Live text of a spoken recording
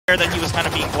that he was kind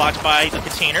of being blocked by the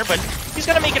container, but he's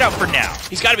going to make it out for now.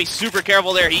 He's got to be super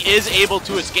careful there. He is able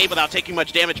to escape without taking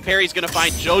much damage. Peri's going to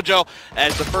find JoXJo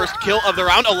as the first kill of the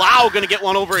round. Allow going to get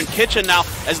one over in kitchen now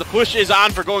as the push is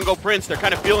on for Go Prince. They're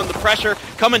kind of feeling the pressure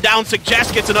coming down.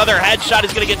 Suggest gets another headshot.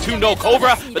 He's going to get two no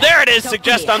Cobra, but there it is.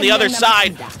 Suggest on the other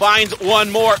side finds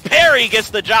one more. Peri gets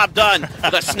the job done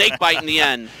with a snake bite in the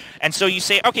end. And so you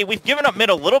say, okay, we've given up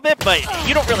mid a little bit, but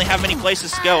you don't really have many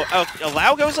places to go.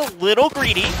 Allow goes a little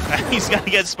greedy. He's going to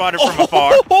get spotted from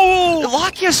afar.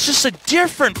 Lakia's just a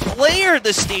different player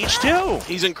this stage, too.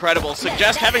 He's incredible.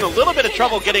 Suggest having a little bit of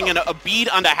trouble getting a bead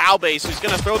onto Halbae, so he's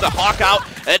going to throw the Hawk out.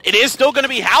 It is still going to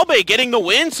be Halbae getting the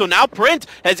win, so now Print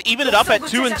has evened it up at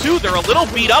 2-2. They're a little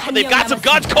beat up, but they've got some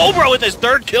guns. Cobra with his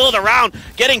third kill of the round,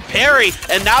 getting Peri,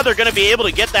 and now they're going to be able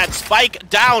to get that spike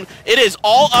down. It is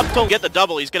all up to get the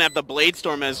double. He's going to have the Blade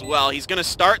Storm as well. He's going to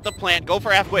start the plant, go for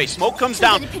halfway. Smoke comes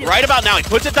down right about now. He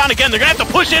puts it down again. They're going to have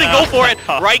to push in and go for it.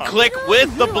 Right click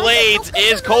with the blades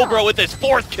is Cobra with his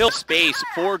fourth kill. Space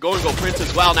for Go Prince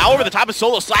as well. Now over the top of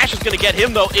Solo. Slash is going to get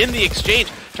him, though, in the exchange.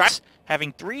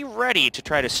 Having 3 ready to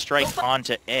try to strike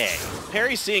onto A.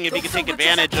 Peri's seeing if he can take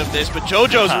advantage of this, but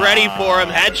JoXjo's ready for him.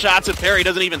 Headshots, and Peri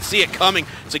doesn't even see it coming.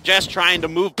 Suggest trying to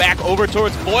move back over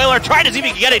towards Boiler. Trying to see if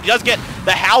he can get it. He does get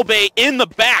the Halbae in the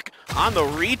back on the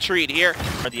retreat here.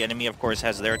 The enemy, of course,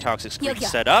 has their toxic screen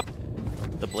set up.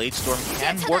 The Blade Storm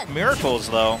can work miracles,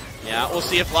 though. Yeah, we'll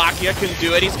see if Lakia can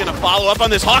do it. He's going to follow up on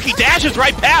this Hawk. He dashes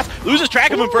right past, loses track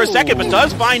of him for a second, but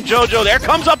does find JoXjo there.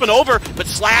 Comes up and over, but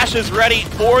Slash is ready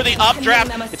for the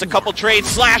updraft. It's a couple trades.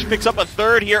 Slash picks up a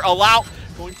third here. Allow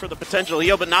going for the potential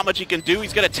heal, but not much he can do.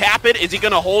 He's going to tap it. Is he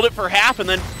going to hold it for half and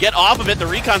then get off of it? The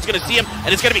Recon's going to see him,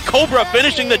 and it's going to be Cobra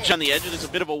finishing the on the edge. There's a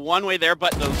bit of a one-way there,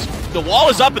 but the wall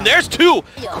is up, and there's two.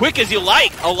 Quick as you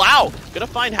like. Allow going to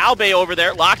find Halbae over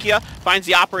there. Lakia finds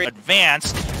the operator.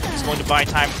 Advanced. He's going to buy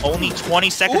time. Only 20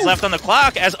 seconds left on the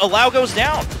clock as Allow goes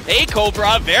down. Hey,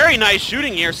 Cobra. Very nice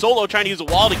shooting here. Solo trying to use a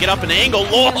wall to get up an angle.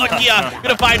 Lakia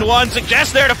going to find one.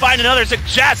 Suggest there to find another.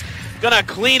 Suggest gonna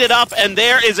clean it up, and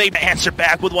there is a answer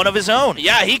back with one of his own.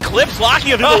 Yeah, he clips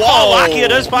Lakia through the wall. Lakia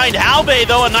does find Halbae,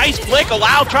 though. A nice flick.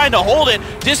 Allow trying to hold it.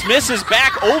 Dismisses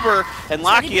back over, and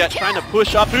Lakia trying to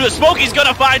push up through the smoke. He's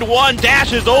gonna find one.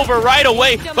 Dashes over right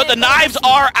away, but the knives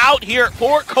are out here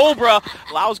for Cobra.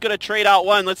 Lau's gonna trade out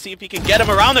one. Let's see if he can get him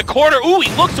around the corner. Ooh,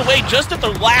 he looks away just at the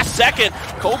last second.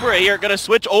 Cobra here gonna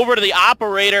switch over to the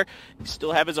operator. He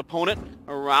still have his opponent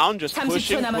around, just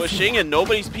pushing, and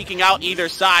nobody's peeking out either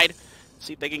side.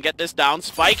 See if they can get this down.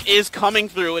 Spike is coming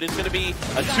through. It is going to be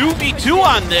a 2v2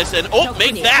 on this, and oh,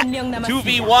 make that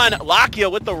 2v1.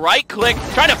 Lakia with the right click,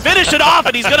 trying to finish it off,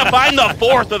 and he's going to find the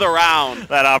fourth of the round.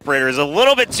 That operator is a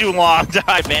little bit too long to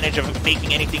have advantage of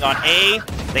making anything on A.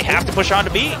 They have to push on to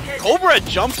B. Cobra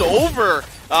jumped over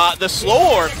the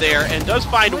slow orb there and does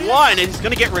find one, and he's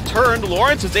going to get returned.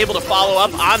 Lawrence is able to follow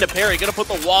up onto Peri. Going to put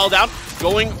the wall down,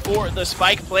 going for the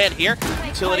spike plant here.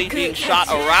 Utility being shot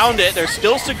around it. There's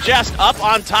still Suggest up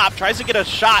on top. Tries to get a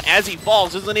shot as he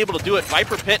falls. Isn't able to do it.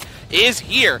 Viper Pit is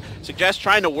here. Suggest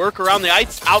trying to work around the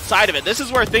outside of it. This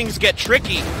is where things get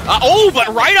tricky. But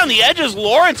right on the edges,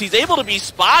 Lawrence. He's able to be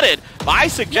spotted by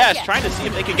Suggest. Trying to see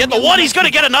if they can get the one. He's going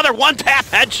to get another one-tap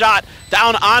headshot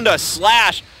down onto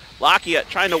Slash. Lakia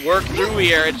trying to work through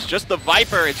here. It's just the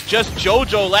Viper. It's just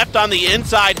JoXjo left on the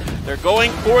inside. They're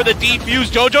going for the defuse.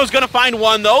 JoXjo's going to find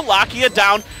one, though. Lakia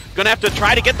down. Going to have to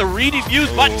try to get the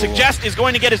re-defuse, but Suggest is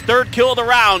going to get his third kill of the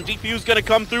round. Defuse going to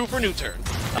come through for NUTURN.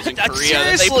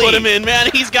 They put him in, man.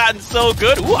 He's gotten so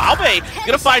good. Ooh, Halbae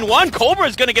going to find one.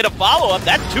 Cobra's going to get a follow-up.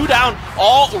 That's 2 down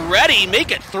already.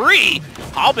 Make it 3.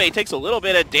 Halbae takes a little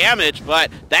bit of damage, but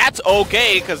that's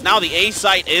okay because now the A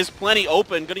site is plenty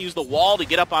open. Going to use the wall to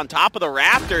get up on top of the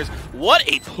rafters. What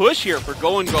a push here for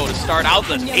Go to start out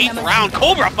the 8th round.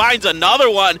 Cobra finds another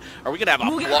one. Are we going to have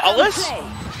a flawless?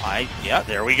 Yeah,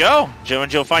 there we go.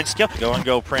 JoXjo finds skill.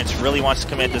 Go Prince really wants to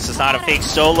commit. This is not a fake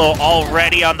solo.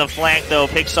 Already on the flank, though.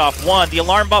 Picks off one. The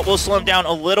alarm bot will slow him down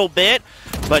a little bit,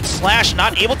 but Slash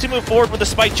not able to move forward with the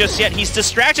spike just yet. He's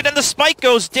distracted, and the spike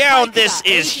goes down. This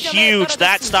is huge.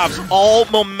 That stops all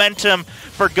momentum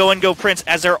for Go Prince,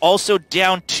 as they're also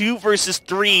down 2 versus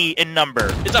 3 in number.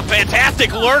 It's a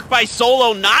fantastic lurk by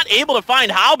Solo, not able to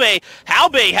find Halbae.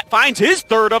 Halbae finds his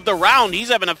third of the round. He's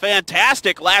having a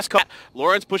fantastic last cut.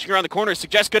 Lawrence pushing around the corner.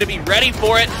 Suggest going to be ready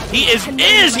for it. He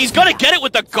is. He's going to get it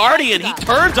with the Guardian. He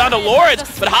turns onto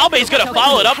Lawrence, but Halbae's going to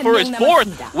follow it up for his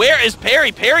fourth. Where is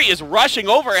Peri? Peri is rushing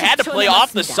over. Had to play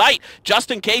off the site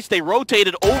just in case they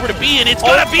rotated over to B, and it's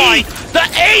going to be the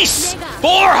ace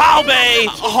for Halbae.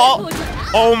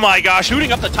 Oh my gosh.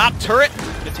 Shooting up the top turret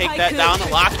to take that down.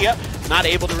 Lakia not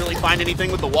able to really find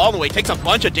anything with the wall in the way. Takes a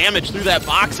bunch of damage through that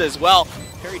box as well.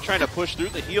 Peri trying to push through.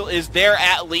 The heal is there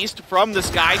at least from this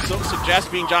guy, so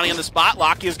suggest being Johnny on the spot.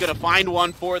 Lakia is going to find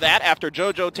one for that after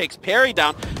JoXjo takes Peri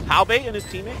down. Halbae and his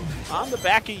teammate on the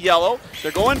back of yellow.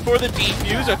 They're going for the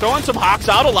defuse. They're throwing some hawks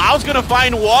out. Alau's going to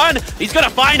find one. He's going to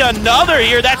find another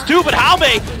here. That's two, but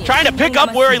Halbae trying to pick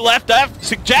up where he left off.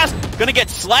 Suggest going to get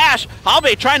slashed.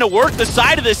 Halbae trying to work the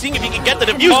side of this, seeing if he can get the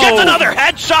defuse. Gets another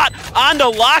headshot onto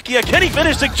Lakia. Can he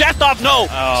finish Suggest off? No.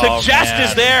 Suggest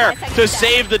is there to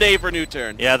save the day for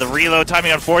NUTURN. Yeah, the reload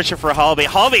timing unfortunate for Halbae.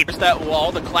 Halbae. There's that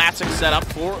wall, the classic setup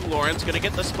for Lawrence. Going to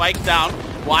get the spike down.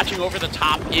 Watching over the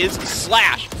top is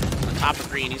Slash. On top of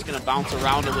green, he's going to bounce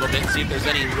around a little bit, see if there's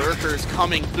any lurkers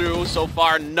coming through. So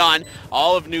far, none.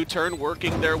 All of NUTURN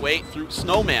working their way through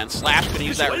Snowman. Slash going to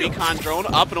use that recon drone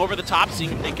up and over the top,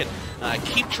 seeing if they can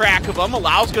keep track of him.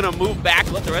 Alau's going to move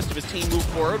back, let the rest of his team move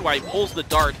forward while he pulls the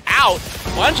dart out.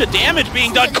 Bunch of damage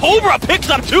being done. Kobra picks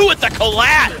up two with the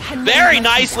collat. Very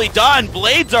nicely done.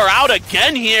 Blades are out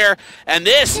again here, and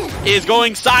this is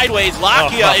going sideways.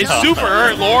 Lakia is super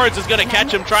hurt. Lawrence is going to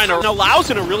catch him trying to...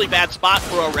 Alau's in a really bad spot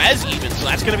for a res even, so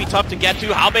that's going to be tough to get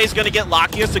to. Halbae's going to get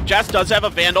Lakia. Suggest does have a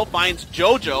Vandal, finds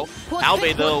JoXjo.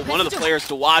 Halbae, though, one of the players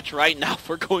to watch right now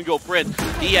for Going Go Prince.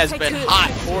 He has been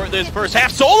hot for this first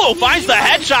half. Solo finds the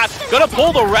headshot. Going to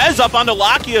pull the res up onto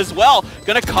Lakia as well.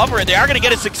 Going to cover it. They are going to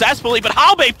get it successfully, but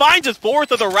Halbae finds his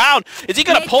fourth of the round. Is he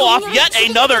going to pull off yet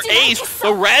another ace?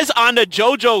 The res onto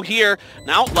JoXjo here.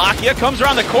 Now Lakia comes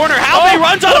around the corner. Halbae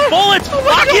runs out of bullets.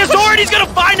 Lakia's sword. He's going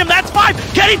to find him. That's five.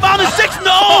 Can he found the six?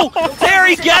 No!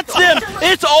 Peri gets him.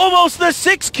 It's almost the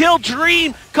 6-kill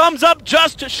dream. Comes up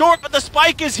just short, but the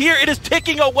spike is here. It is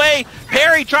ticking away.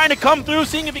 Peri trying to come through,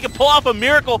 seeing if he can pull off a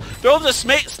miracle. Throws a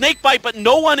snake bite, but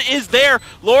no one is there.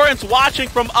 Lawrence watching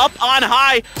from up on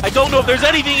high. I don't know if there's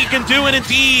anything he can do, and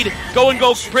indeed, Go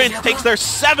Prince takes their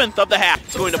 7th of the half.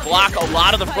 It's going to block a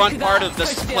lot of the front part of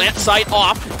this plant site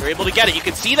off. They're able to get it. You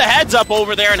can see the heads up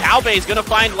over there, and Halbae is going to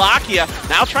find Lakia.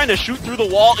 Now trying to shoot through the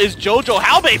wall is JoXjo.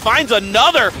 Halbae finds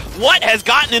another. What has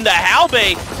gotten into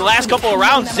Halbae the last couple of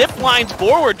rounds? Zip lines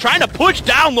forward, trying to push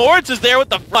down. Lawrence is there with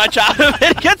the front out of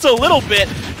it. Gets a little bit.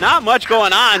 Not much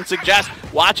going on. Suggest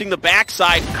watching the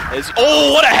backside is,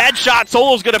 oh, what a headshot.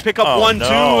 Solo's going to pick up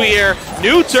 1-2 here.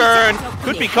 NUTURN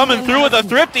could be coming through with a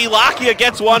thrifty. Lakia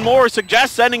gets one more.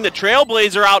 Suggest sending the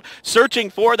Trailblazer out, searching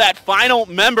for that final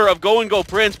member of Go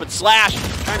Prince, but Slash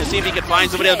trying to see if he can find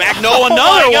somebody on the back. No,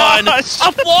 another one. A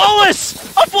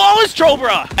flawless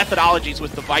Trobra. Methodologies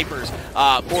with the Vipers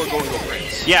for Go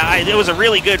Prince. Yeah, it was a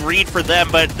really good read for them,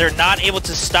 but they're not able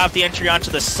to stop the entry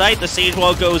onto the site. The Sage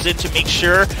Wall goes in to make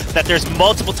sure that there's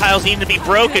multiple tiles needing to be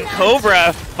broken.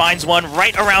 Kobra finds one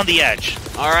right around the edge.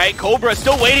 All right, Kobra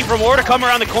still waiting for more to come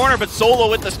around the corner, but Solo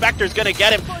with the Spectre is going to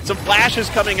get him. Some flashes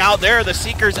coming out there. The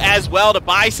Seekers as well to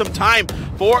buy some time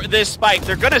for this spike.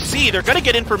 They're going to see. They're going to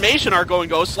get information are going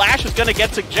to go. Slash is going to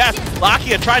get Suggest.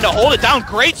 Lakia trying to hold it down.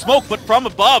 Great smoke, but from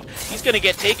above, he's going to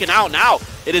get taken out now.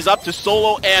 It is up to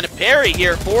Solo and Peri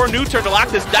here for NUTURN to lock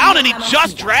this down, and he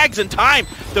just drags in time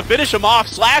to finish him off.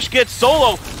 Slash gets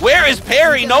Solo. Where is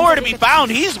Peri? Nowhere to be found.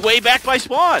 He's way back by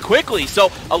spawn quickly. So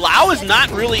Alau is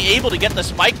not really able to get the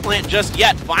spike plant just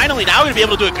yet. Finally, now we're going to be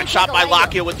able to do a good shot by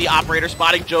Lakia with the operator,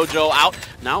 spotting JoXjo out.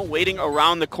 Now waiting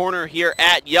around the corner here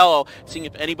at yellow, seeing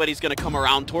if anybody's going to come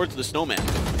around towards the snowman.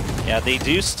 Yeah, they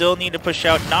do still need to push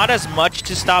out. Not as much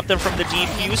to stop them from the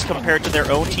defuse compared to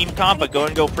their own team comp, but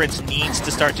Go Prince needs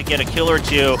to start to get a kill or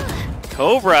two.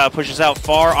 Kobra pushes out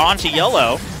far onto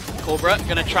yellow. Kobra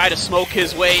gonna try to smoke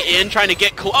his way in, trying to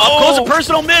get up close. A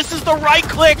personal miss is the right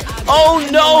click. Oh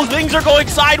no, things are going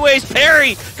sideways.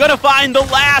 Peri gonna find the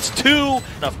last two.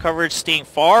 Enough coverage staying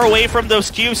far away from those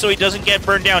cubes so he doesn't get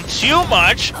burned down too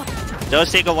much. Does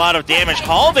take a lot of damage.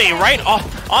 Halbae right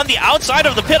on the outside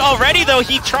of the pit already, though.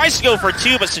 He tries to go for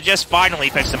two, but Suggest finally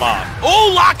picks him off.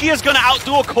 Oh, Lakia's going to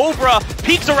outdo a Kobra.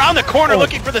 Peeks around the corner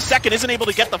looking for the second. Isn't able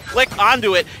to get the flick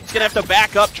onto it. He's going to have to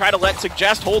back up, try to let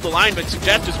Suggest hold the line, but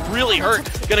Suggest is really hurt.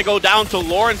 Going to go down to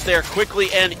Lawrence there quickly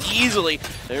and easily.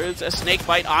 There's a snake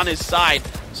bite on his side.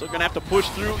 So going to have to push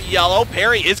through yellow.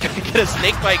 Peri is going to get a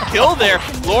snake bite kill there.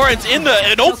 Lawrence in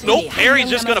the... Nope. Peri's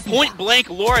just going to point blank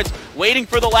Lawrence, waiting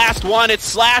for the last one. It's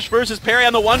Slash versus Peri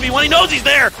on the 1v1. He knows he's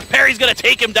there. Peri's going to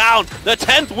take him down. The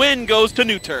 10th win goes to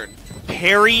NUTURN.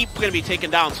 Peri going to be taken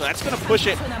down, so that's going to push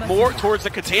it more towards the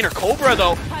container. Kobra,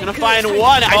 though, going to find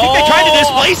one. I think they tried to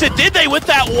displace it, did they, with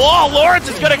that wall? Lawrence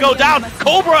is going to go down.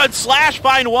 Kobra and Slash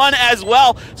find one as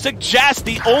well. Suggest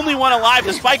the only one alive.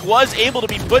 The spike was able to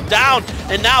be put down,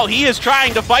 and now he is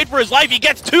trying to fight for his life. He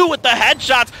gets two with the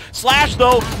headshots. Slash,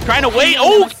 though, trying to wait.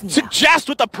 Oh, Suggest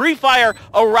with the pre-fire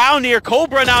around here.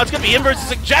 Kobra now, it's going to be inverse to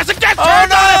Suggest. Suggest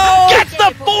turns on it! Gets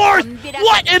the fourth!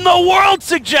 What in the world,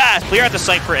 Suggest? clear out the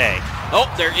site for A.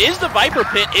 Oh, there is the Viper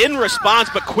Pit in response,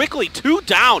 but quickly 2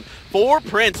 down for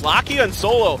Prince. Lakia and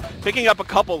Solo picking up a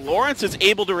couple. Lawrence is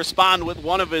able to respond with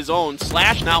one of his own.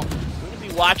 Slash now going to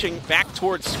be watching back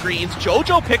towards screens.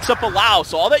 JoXjo picks up a Lao,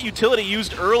 so all that utility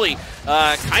used early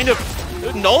kind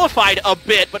of nullified a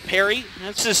bit, but Peri...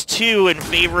 This is 2 in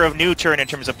favor of NUTURN in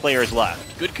terms of players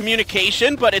left. Good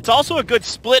communication, but it's also a good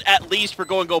split at least for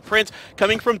Go Prince,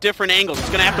 coming from different angles. He's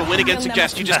going to have to win against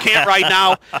Suggest. You just can't right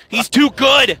now. He's too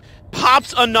good.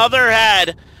 Pops another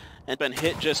head and been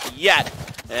hit just yet.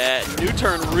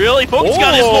 NUTURN really focusing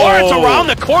on his Lawrence around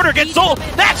the corner, gets sold.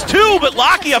 That's 2, but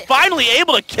Lakia finally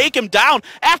able to take him down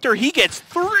after he gets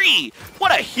 3.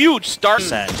 What a huge start.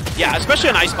 Yeah, especially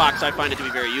on Icebox, I find it to be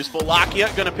very useful.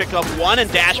 Lakia gonna pick up 1 and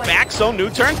dash back, so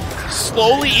NUTURN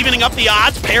slowly evening up the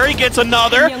odds. Peri gets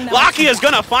another. Lakia is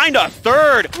gonna find a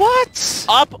 3rd. What?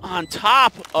 Up on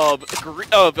top of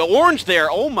orange there.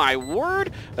 Oh my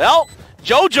word. Well,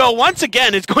 JoXjo, once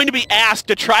again, is going to be asked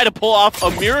to try to pull off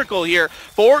a miracle here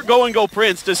for Go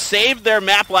Prince to save their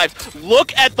map lives.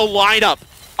 Look at the lineup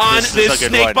on this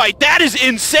snake bite. That is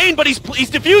insane, but he's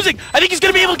defusing. I think he's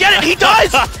going to be able to get it. He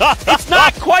does! It's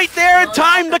not quite there in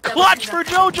time. The clutch for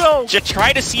JoXjo. Just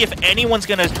try to see if anyone's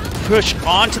going to push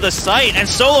onto the site, and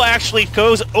Solo actually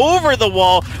goes over the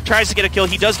wall, tries to get a kill.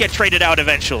 He does get traded out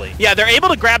eventually. Yeah, they're able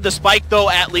to grab the spike, though,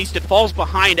 at least. It falls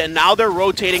behind, and now they're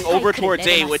rotating over towards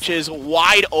A, which is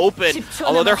wide open.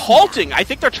 Although they're halting. I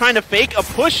think they're trying to fake a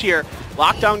push here.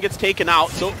 Lockdown gets taken out,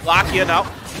 so Lakia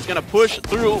now is going to push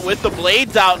through with the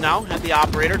blades out now. Had the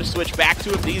operator to switch back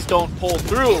to if these don't pull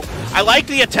through. I like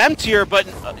the attempt here, but,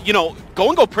 you know,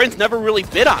 Go Prince never really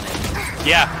bid on it.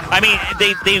 Yeah, I mean,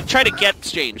 they try to get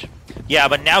exchange. Yeah,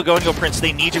 but now Go Prince,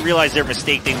 they need to realize their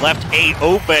mistake. They left A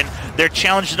open. Their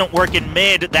challenge didn't work in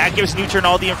mid. That gives NUTURN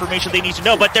all the information they need to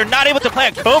know, but they're not able to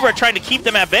plant Kobra, trying to keep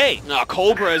them at bay. No,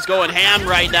 Kobra is going ham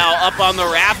right now up on the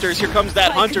rafters. Here comes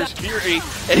that Hunter's Fury,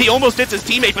 and he almost hits his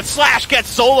teammate, but Slash gets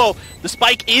Solo. The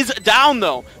spike is down,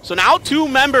 though. So now 2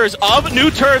 members of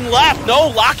NUTURN left.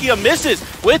 No, Lakia misses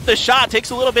with the shot.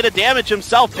 Takes a little bit of damage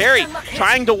himself. Peri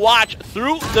trying to watch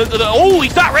through oh,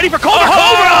 he's not ready for Kobra.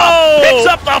 Kobra picks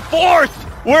up the 4th.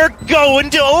 We're going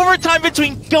to overtime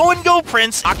between Go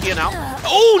Prince. Lakia now.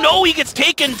 Oh, no, he gets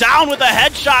taken down with a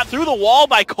headshot through the wall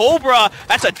by Kobra.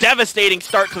 That's a devastating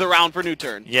start to the round for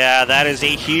NUTURN. Yeah, that is a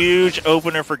huge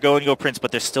opener for Go Prince, but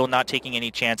they're still not taking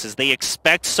any chances. They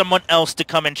expect someone else to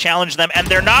come and challenge them, and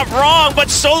they're not wrong,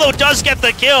 but Solo does get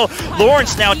the kill.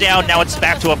 Lawrence now down. Now it's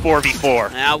back to a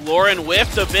 4v4. Now Lauren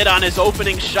whiffed a bit on his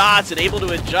opening shots and able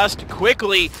to adjust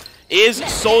quickly. Is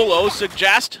Solo.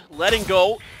 Suggest letting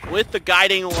go with the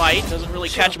guiding light. Doesn't really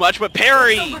catch much, but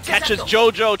Peri catches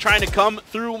JoXjo trying to come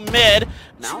through mid.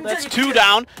 Now that's 2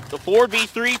 down. The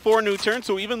 4v3 for NUTURN,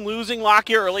 so even losing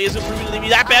Lakia early isn't proving to be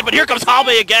that bad, but here comes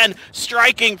Halbae again,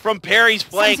 striking from Peri's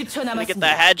flank. Gonna get the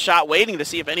headshot, waiting to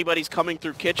see if anybody's coming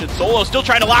through kitchen. Solo still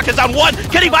trying to lock us down 1.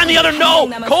 Can he find the other? No!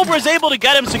 Cobra's able to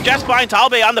get him. Suggest finds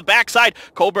Halbae on the backside.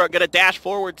 Kobra gonna dash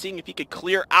forward, seeing if he could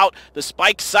clear out the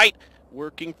spike site.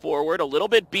 Working forward, a little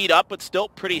bit beat up, but still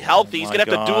pretty healthy. He's going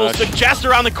to have to duel Suggest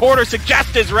around the corner.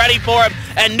 Suggest is ready for him,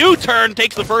 and NUTURN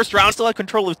takes the first round. Still have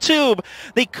control of Tube.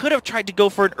 They could have tried to go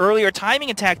for an earlier timing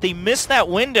attack. They missed that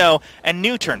window, and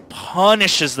NUTURN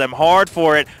punishes them hard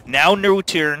for it. Now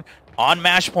NUTURN on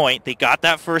match point. They got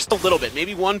that first a little bit.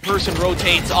 Maybe one person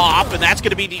rotates off, and that's going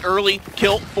to be the early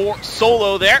kill for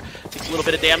Solo there. Takes a little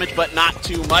bit of damage, but not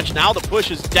too much. Now the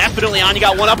push is definitely on. You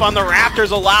got one up on the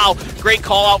rafters. Allow. Great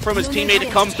call out from his teammate to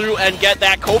come through and get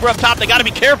that. Kobra up top. They got to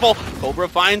be careful. Kobra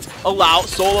finds Allow.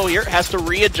 Solo here has to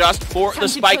readjust for the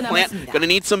spike plant. Going to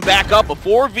need some backup. A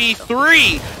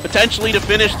 4v3 potentially to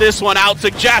finish this one out.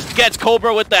 Suggest gets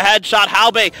Kobra with the headshot.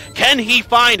 Halbae, can he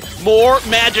find more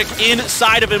magic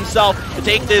inside of himself to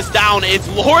take this down? It's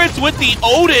Lawrence with the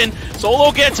Odin.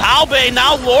 Solo gets Halbae.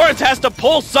 Now Lawrence has to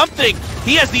pull something.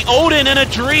 He has the Odin in a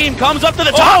dream. Comes up to the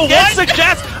top. Gets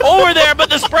Suggest over there, but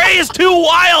the spray is too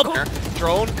wild.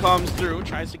 drone comes through,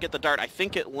 tries to get the dart. I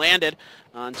think it landed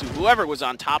onto whoever was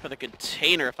on top of the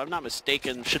container, if I'm not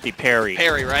mistaken. Should be Peri.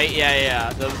 Peri, right?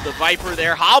 Yeah. The Viper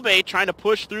there. Halbae trying to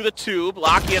push through the tube.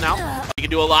 Lakia now. He can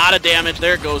do a lot of damage.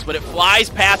 There it goes, but it flies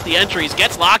past the entries.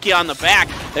 Gets Lakia on the back.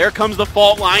 There comes the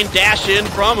fault line. Dash in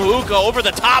from Hookah over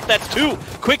the top. That's two.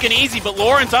 Quick and easy, but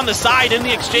Lawrence on the side in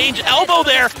the exchange. Elbow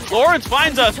there. Lawrence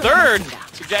finds a third.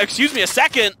 A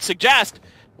second. Suggest.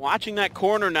 Watching that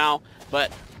corner now,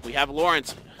 but we have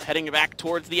Lawrence heading back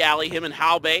towards the alley. Him and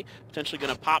Halbae potentially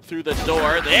going to pop through the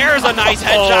door. There's a nice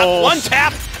headshot. One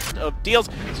tap of deals.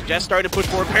 Suggest starting to push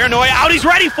forward. Paranoia out. He's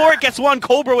ready for it. Gets one.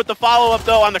 Kobra with the follow-up,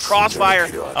 though, on the crossfire.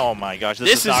 Oh, my gosh.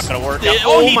 This is not going to work.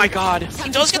 My God. He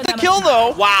does get the kill,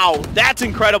 though. Wow. That's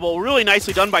incredible. Really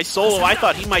nicely done by Solo. I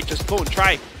thought he might just go and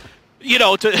try,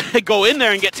 to go in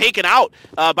there and get taken out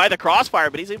by the crossfire,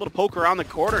 but he's able to poke around the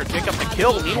corner and pick up the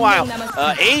kill. Meanwhile,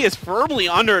 A is firmly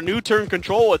under NUTURN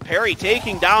control with Peri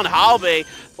taking down Halbae.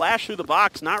 Flash through the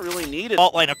box, not really needed.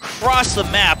 Fault line across the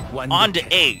map onto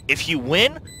A. If you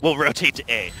win, we'll rotate to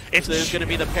A. If there's going to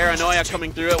be the paranoia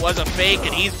coming through, it was a fake,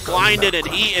 and he's blinded, and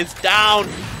he is down.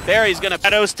 Peri's going to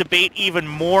Shadows to bait even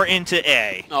more into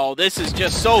A. Oh, this is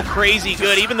just so crazy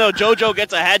good. Even though JoXJo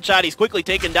gets a headshot, he's quickly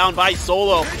taken down by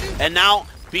Solo, and now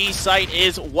B site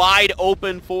is wide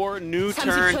open for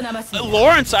NUTURN.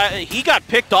 Lawrence, he got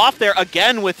picked off there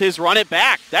again with his run it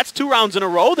back. That's 2 rounds in a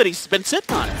row that he's been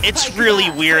sitting on it. It's really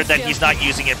weird that he's not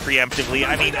using it preemptively.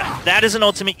 I mean, that is an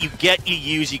ultimate you get, you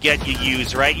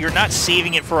use, right? You're not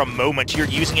saving it for a moment. You're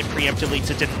using it preemptively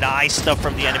to deny stuff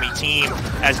from the enemy team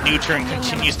as NUTURN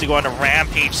continues to go on a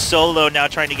rampage. Solo now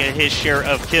trying to get his share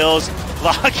of kills.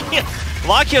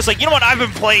 Lakia's like, you know what, I've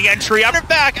been playing entry, I'm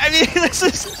back. I mean, this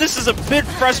is a bit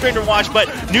frustrating to watch, but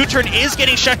NUTURN is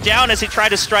getting shut down as they try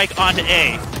to strike onto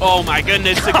A. Oh my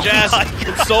goodness, Suggest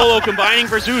and Solo combining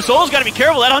for Zoo. Solo's got to be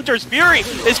careful, that Hunter's Fury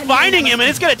is finding him and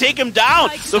it's going to take him down.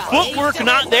 The footwork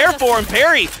not there for him.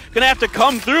 Peri going to have to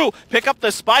come through, pick up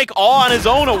the spike all on his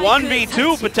own, a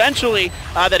 1v2 potentially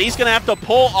that he's going to have to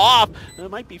pull off. It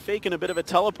might be faking a bit of a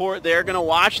teleport there, going to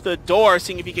watch the door,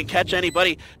 seeing if he can catch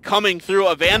anybody coming through.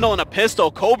 A Vandal and a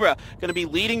pistol. Kobra going to be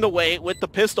leading the way with the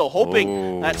pistol,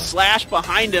 hoping that slash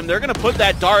behind him. They're going to put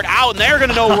that dart out, and they're going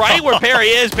to know right where Peri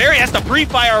is. Peri has to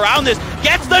pre-fire around this,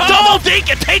 gets the double dink,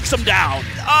 and takes him down.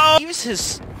 Use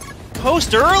his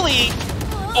post early.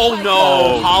 Oh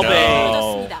no,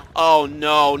 Halbae. No. Oh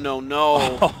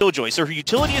no. Killjoy, so her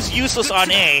utility is useless on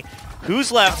A.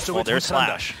 Who's left? Well, there's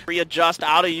Slash. Readjust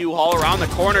out of U-Haul around the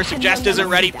corner. Suggest isn't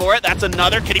ready for it. That's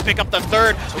another. Can he pick up the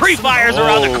third? Pre-fires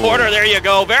around the corner. There you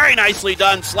go. Very nicely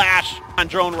done. Slash on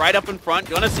drone right up in front.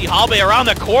 Gonna see Halbae around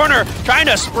the corner trying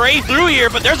to spray through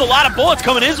here, but there's a lot of bullets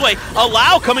coming his way.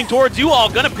 Allow coming towards U-Haul.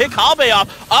 Gonna pick Halbae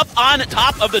off. Up on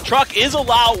top of the truck is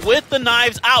Allow with the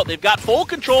knives out. They've got full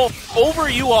control over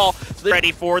U-Haul. So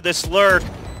ready for this lurk.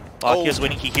 Lakia's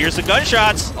winning. He hears the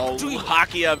gunshots. Oh,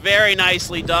 Lakia, very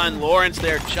nicely done. Lawrence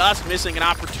there just missing an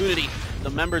opportunity. The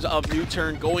members of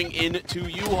NUTURN going into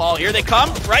U-Haul. Here they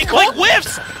come. Right click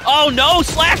whiffs. Oh no,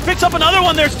 Slash picks up another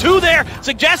one. There's 2 there.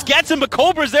 Suggest gets him, but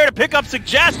Cobra's there to pick up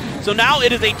Suggest. So now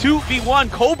it is a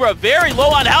 2v1. Cobra very low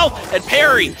on health, and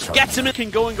Peri gets him. Can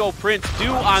go and go Prince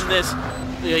do on this,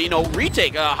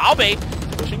 retake. Halbae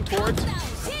pushing towards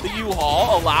the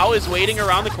U-Haul. Allow is waiting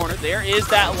around the corner. There is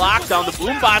that lockdown. The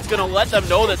boom bot's going to let them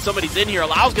know that somebody's in here.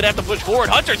 Allow's going to have to push forward.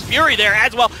 Hunter's Fury there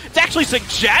as well. It's actually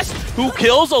Suggest who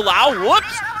kills Allow.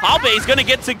 Whoops. Halbae's going to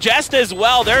get Suggest as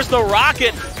well. There's the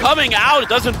rocket coming out. It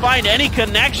doesn't find any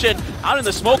connection. Out in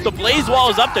the smoke, the blaze wall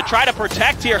is up to try to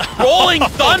protect here. Rolling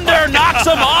Thunder knocks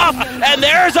him off, and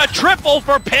there's a triple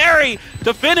for Peri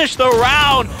to finish the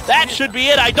round. That should be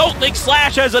it. I don't think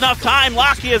Slash has enough time.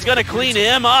 Lakia is going to clean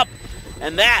him up.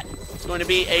 And that is going to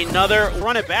be another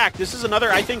run it back. This is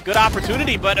another, I think, good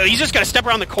opportunity, but he's just going to step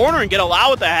around the corner and get Allow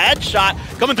with a headshot.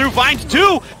 Coming through, finds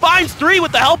 2, finds 3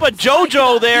 with the help of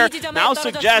JoXJo there. Now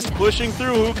Suggest pushing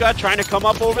through Hookah, trying to come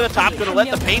up over the top, going to let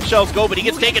the paint shells go, but he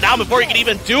gets taken down before he can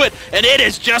even do it, and it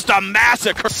is just a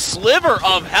massacre. Sliver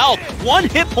of health, 1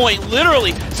 hit point,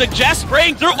 literally. Suggest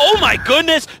spraying through, oh my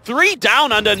goodness, 3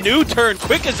 down onto NUTURN,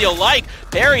 quick as you like.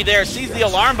 Peri there sees the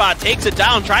alarm bot, takes it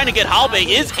down, trying to get Halbae,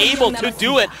 is able to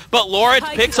do it, but Lawrence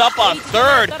picks up a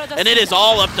 3rd, and it is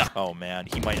all up to... Oh man,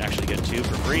 he might actually get 2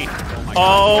 for free.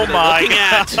 Oh my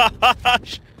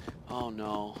gosh. Oh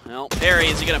no. Well, Peri,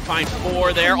 is he going to find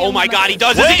 4 there? Oh my god, he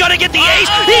does. Is he going to get the ace?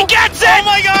 He gets it! Oh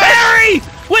my god! Peri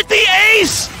with the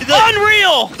ace!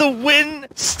 Unreal! The win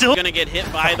still going to get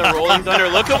hit by the Rolling Thunder.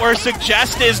 Look at where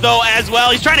Suggest is though as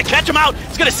well. He's trying to catch him out.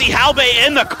 He's going to see Halbae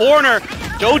in the corner.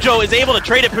 JoXJo is able to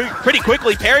trade it pretty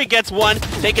quickly. Peri gets one,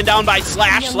 taken down by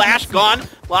Slash. Slash gone.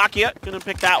 Lakia gonna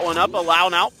pick that one up. Allow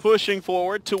now, pushing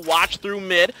forward to watch through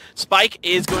mid. Spike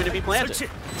is going to be planted.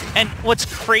 And what's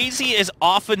crazy is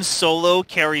often Solo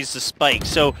carries the spike.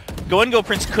 So Go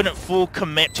Prince couldn't full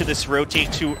commit to this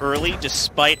rotate too early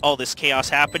despite all this chaos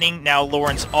happening. Now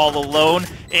Lawrence all alone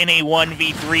in a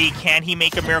 1v3. Can he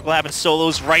make a miracle happen?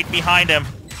 Solo's right behind him.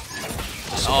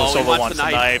 Solo wants the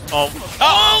knife.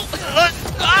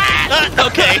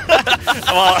 Okay.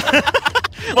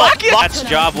 Well, that's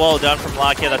job well done from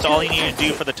Lakia. That's all he needed to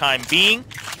do for the time being.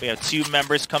 We have two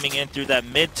members coming in through that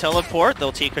mid teleport.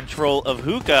 They'll take control of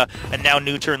hookah, and now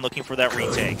NUTURN looking for that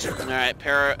retake. All right,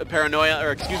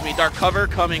 dark cover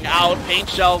coming out. Paint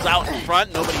shells out in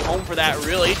front. Nobody home for that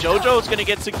really. JoXJo's gonna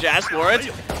get suggest. Lawrence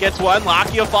gets one.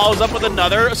 Lakia follows up with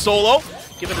another. Solo.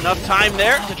 Given enough time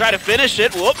there to try to finish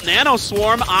it. Whoop, Nano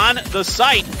Swarm on the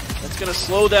site. That's going to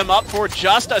slow them up for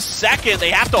just a second. They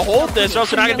have to hold this or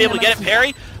else they're not going to be able to get it.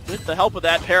 Peri, with the help of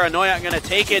that Paranoia, going to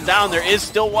take it down. There is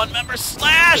still one member.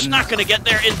 Slash, not going to get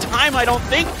there in time, I don't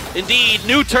think. Indeed,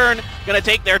 NUTURN going to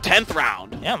take their 10th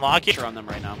round. Yeah, Lakia on them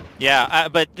right now. Yeah,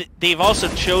 but they've also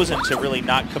chosen to really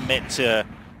not commit to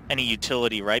any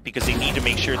utility, right? Because they need to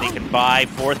make sure they can buy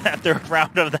for that third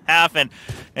round of the half, and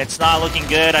it's not looking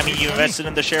good. I mean, you invested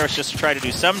in the Sheriffs just to try to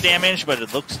do some damage, but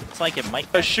it looks like it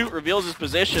might. A shoot reveals his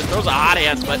position, throws a hot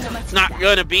hands, but it's not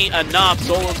going to be enough.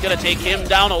 Solo's going to take him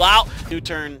down a lot.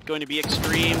 NUTURN going to be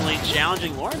extremely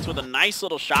challenging. Lawrence with a nice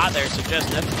little shot there,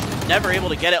 suggests never able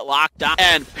to get it locked down,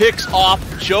 and picks off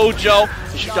JoXJo.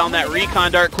 Shoot down that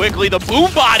recon dart quickly. The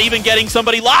boom bot even getting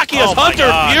somebody. Lakia's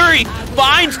Hunter Fury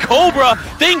finds Cobra.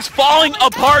 Things falling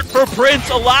apart for Prince.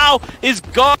 Allow is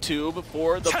gone. Tube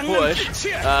for the push.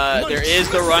 There is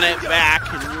the run it back,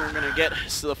 and we're going to get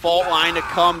the fault line to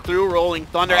come through. Rolling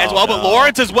Thunder as well, but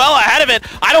Lawrence is well ahead of it.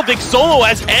 I don't think Solo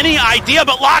has any idea,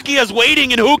 but Lakia's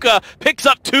waiting, and hookah picks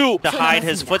up two. To hide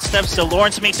his footsteps, so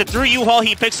Lawrence makes it through U-Haul.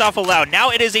 He picks off Allow.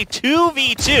 Now it is a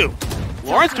 2v2.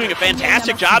 Lawrence doing a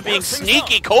fantastic job being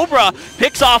sneaky. Cobra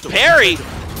picks off Peri.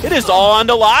 It is all on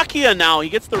to Lakia now. He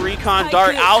gets the recon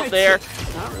dart out there.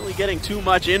 Not really getting too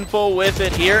much info with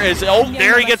it here.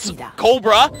 There he gets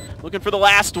Cobra. Looking for the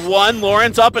last one.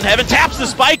 Lawrence up in heaven. Taps the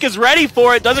spike, is ready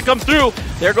for it. Doesn't come through.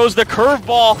 There goes the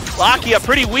curveball. Lakia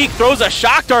pretty weak. Throws a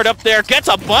shock dart up there. Gets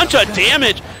a bunch of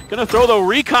damage. Gonna throw the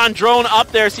recon drone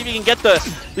up there. See if he can get the...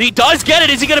 He does get it.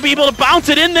 Is he gonna be able to bounce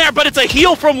it in there? But it's a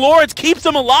heal from Lawrence. Keeps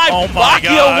him alive.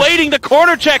 Lakia waiting the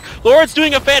corner check. Lawrence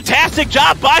doing a fantastic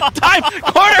job by the time.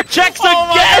 Corner checks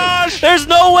again. There's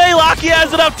no way Lakia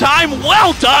has enough time.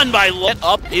 Well done by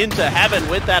up into heaven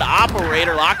with that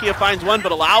operator. Lakia finds one,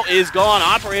 but Allow is gone.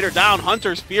 Operator down.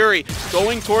 Hunter's Fury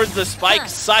going towards the spike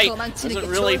site. Doesn't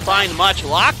really find much.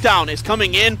 Lockdown is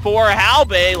coming in for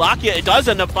Halbae. Lakia does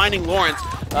end up finding Lawrence.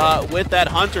 With that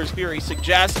Hunter's Fury.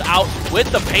 Suggests out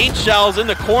with the paint shells in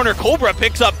the corner. Cobra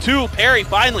picks up two. Peri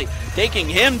finally taking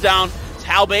him down.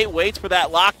 Halbae waits for that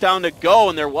lockdown to go,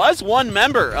 and there was one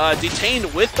member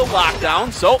detained with the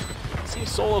lockdown, so let's see if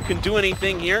Solo can do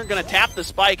anything here. Gonna tap the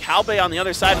spike. Halbae on the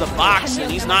other side of the box, and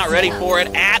he's not ready for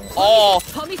it at all.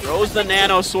 Throws the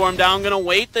Nano Swarm down. Gonna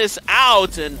wait this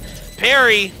out, and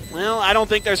Peri, well, I don't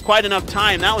think there's quite enough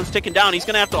time. That one's ticking down. He's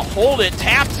going to have to hold it,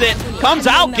 taps it, comes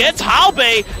out, gets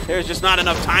Halbae. There's just not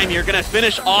enough time here. Going to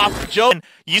finish off Joe.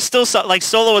 You still saw, like,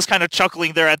 Solo was kind of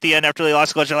chuckling there at the end after they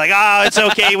lost clutch. They're like, it's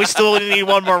okay. We still need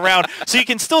one more round. So you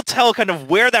can still tell kind of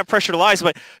where that pressure lies.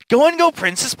 But Go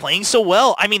Prince is playing so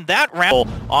well. I mean, that round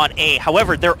on A.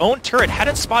 However, their own turret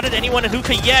hadn't spotted anyone in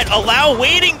hookah yet. Allow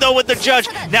waiting, though, with the judge.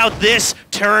 Now this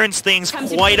turns things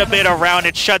quite a bit around.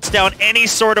 It shuts down any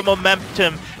sort of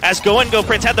momentum as Go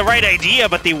Prince had the right idea,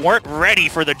 but they weren't ready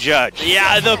for the judge.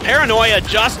 Yeah, the Paranoia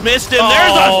just missed him.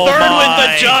 There's a third with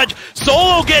the judge.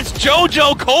 Solo gets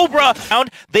JoXJo. Cobra.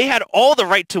 They had all the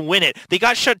right to win it. They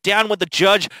got shut down with the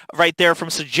judge right there from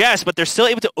Suggest, but they're still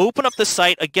able to open up the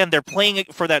site. Again, they're playing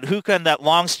it for that hookah and that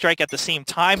long strike at the same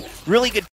time. Really good.